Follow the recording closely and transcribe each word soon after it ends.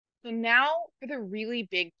So now for the really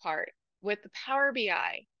big part with the Power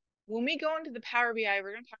BI. When we go into the Power BI,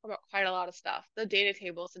 we're going to talk about quite a lot of stuff, the data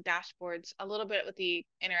tables, the dashboards, a little bit with the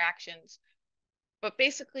interactions. But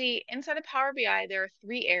basically, inside of Power BI, there are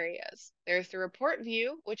three areas. There's the report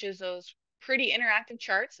view, which is those pretty interactive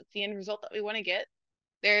charts. It's the end result that we want to get.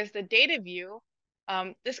 There's the data view.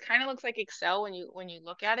 This kind of looks like Excel when you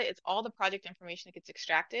look at it. It's all the project information that gets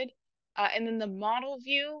extracted. And then the model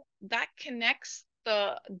view, that connects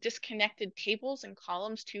the disconnected tables and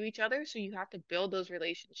columns to each other. So you have to build those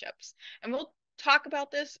relationships. And we'll talk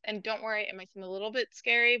about this. And don't worry, it might seem a little bit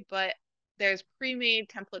scary, but there's pre-made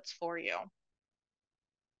templates for you.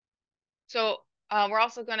 So we're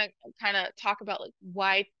also going to kind of talk about like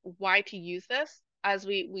why to use this as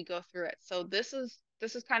we go through it. So this is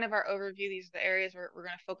kind of our overview. These are the areas we're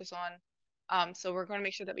going to focus on. So we're going to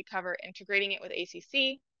make sure that we cover integrating it with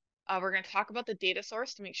ACC. We're going to talk about the data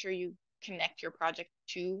source to make sure you connect your project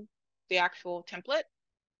to the actual template.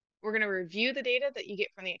 We're going to review the data that you get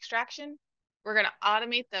from the extraction. We're going to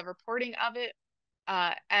automate the reporting of it.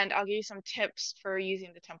 And I'll give you some tips for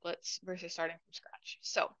using the templates versus starting from scratch.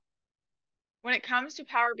 So when it comes to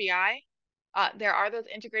Power BI, there are those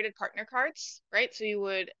integrated partner cards, right? So you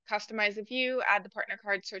would customize the view, add the partner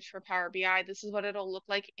card, search for Power BI. This is what it'll look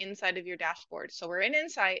like inside of your dashboard. So we're in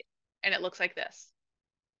Insight, and it looks like this.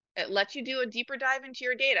 It lets you do a deeper dive into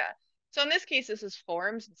your data. So in this case, this is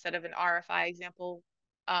forms instead of an RFI example.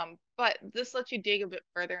 But this lets you dig a bit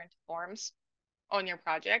further into forms on your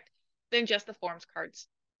project than just the forms cards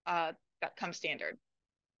that come standard.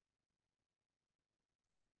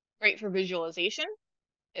 Great for visualization.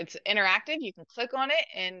 It's interactive. You can click on it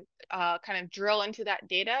and kind of drill into that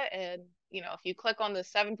data. And, you know, if you click on the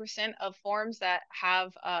 7% of forms that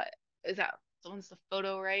have, is that the one's the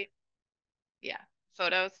photo, right? Yeah,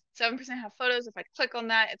 photos. 7% have photos. If I click on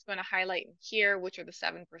that, it's going to highlight in here, which are the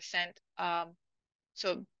 7%.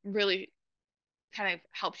 So really kind of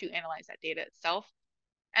helps you analyze that data itself.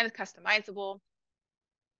 And it's customizable.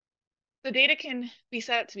 The data can be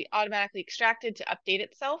set up to be automatically extracted to update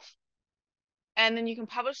itself. And then you can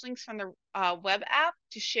publish links from the web app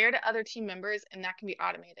to share to other team members, and that can be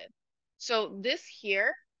automated. So this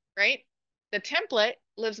here, right? The template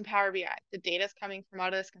lives in Power BI. The data is coming from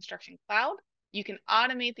Autodesk Construction Cloud. You can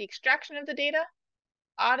automate the extraction of the data,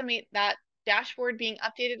 automate that dashboard being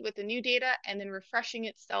updated with the new data, and then refreshing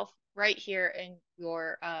itself right here in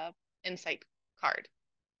your Insight card.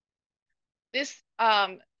 This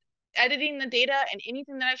editing the data and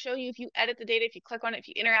anything that I show you, if you edit the data, if you click on it, if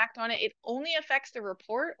you interact on it, it only affects the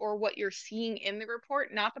report or what you're seeing in the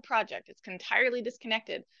report, not the project. It's entirely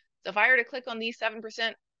disconnected. So if I were to click on these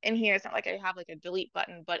 7% in here, it's not like I have like a delete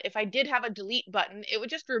button, but if I did have a delete button, it would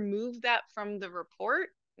just remove that from the report,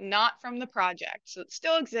 not from the project. So it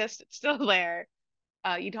still exists. It's still there.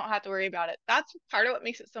 You don't have to worry about it. That's part of what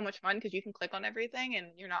makes it so much fun because you can click on everything and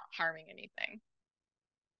you're not harming anything.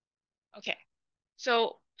 Okay.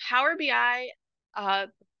 So Power BI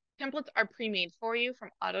templates are pre-made for you from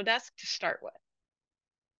Autodesk to start with.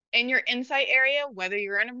 In your Insight area, whether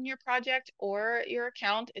you're in your project or your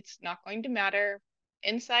account, it's not going to matter.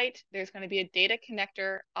 Insight, there's going to be a data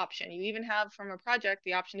connector option. You even have from a project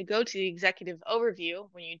the option to go to the executive overview.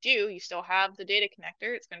 When you do, you still have the data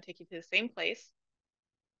connector. It's going to take you to the same place.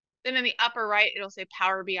 Then in the upper right, it'll say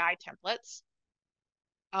Power BI templates.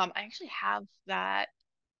 I actually have that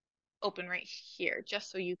open right here, just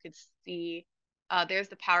so you could see. There's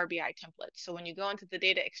the Power BI template. So when you go into the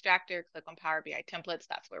data extractor, click on Power BI templates,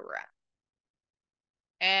 that's where we're at.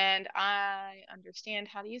 And I understand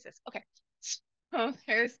how to use this. Okay, so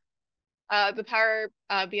there's the Power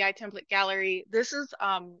BI template gallery. This is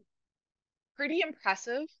pretty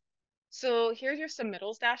impressive. So here's your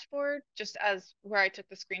submittals dashboard, just as where I took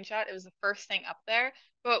the screenshot. It was the first thing up there.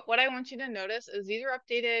 But what I want you to notice is these are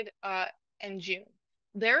updated in June.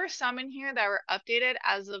 There are some in here that were updated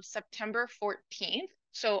as of September 14th,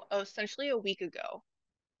 so essentially a week ago.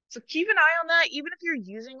 So keep an eye on that. Even if you're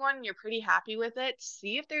using one and you're pretty happy with it,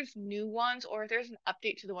 see if there's new ones or if there's an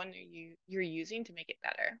update to the one that you're using to make it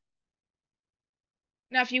better.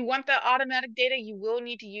 Now, if you want the automatic data, you will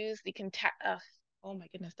need to use the oh my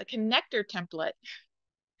goodness, the connector template.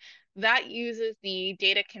 That uses the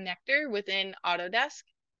data connector within Autodesk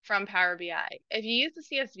from Power BI. If you use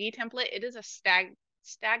the CSV template, it is a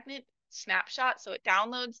stagnant snapshot, so it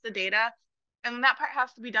downloads the data, and that part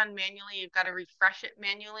has to be done manually. You've got to refresh it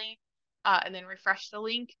manually, and then refresh the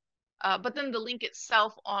link. But then the link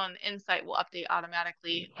itself on Insight will update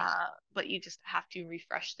automatically, but you just have to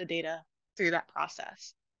refresh the data through that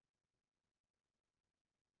process.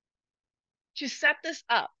 To set this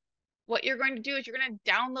up, what you're going to do is you're going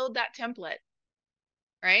to download that template.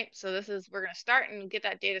 right? So this is, we're going to start and get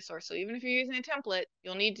that data source. So even if you're using a template,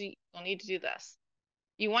 you'll need to do this.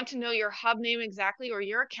 You want to know your hub name exactly, or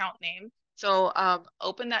your account name. So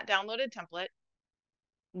open that downloaded template.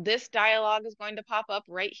 This dialog is going to pop up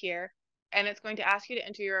right here, and it's going to ask you to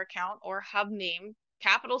enter your account or hub name,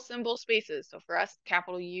 capital symbol spaces. So for us,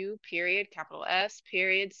 capital U, period, capital S,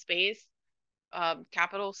 period, space,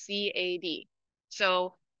 capital CAD.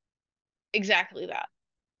 So exactly that.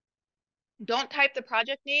 Don't type the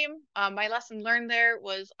project name. My lesson learned there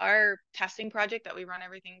was our testing project that we run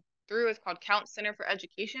everything through is called Count Center for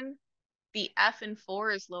Education. The F in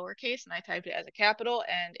 4 is lowercase, and I typed it as a capital,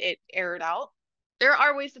 and it errored out. There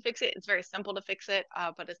are ways to fix it. It's very simple to fix it,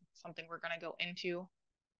 but it's something we're going to go into.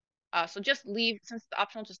 So just leave, since it's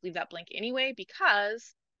optional, just leave that blank anyway,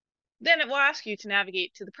 because then it will ask you to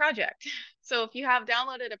navigate to the project. So if you have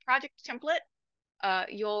downloaded a project template,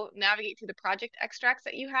 you'll navigate to the project extracts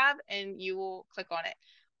that you have, and you will click on it.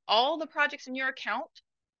 All the projects in your account,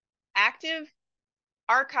 active,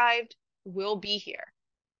 archived, will be here.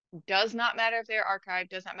 Does not matter if they're archived,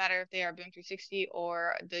 does not matter if they are Boom 360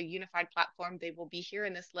 or the unified platform, they will be here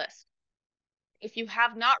in this list. If you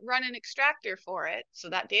have not run an extractor for it, so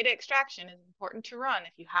that data extraction is important to run.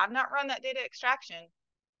 If you have not run that data extraction,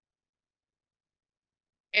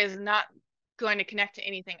 is not going to connect to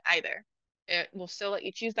anything either. It will still let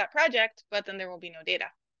you choose that project, but then there will be no data.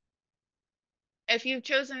 If you've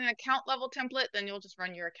chosen an account level template, then you'll just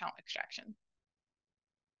run your account extraction.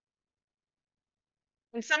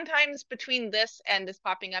 And sometimes between this and this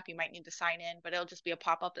popping up, you might need to sign in, but it'll just be a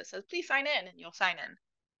pop-up that says, please sign in, and you'll sign in.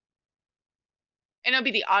 And it'll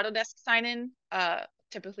be the Autodesk sign-in,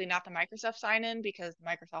 typically not the Microsoft sign-in, because the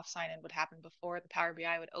Microsoft sign-in would happen before the Power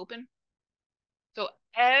BI would open. So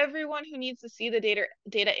everyone who needs to see the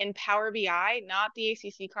data in Power BI, not the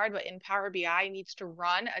ACC card, but in Power BI, needs to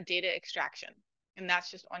run a data extraction. And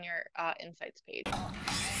that's just on your Insights page.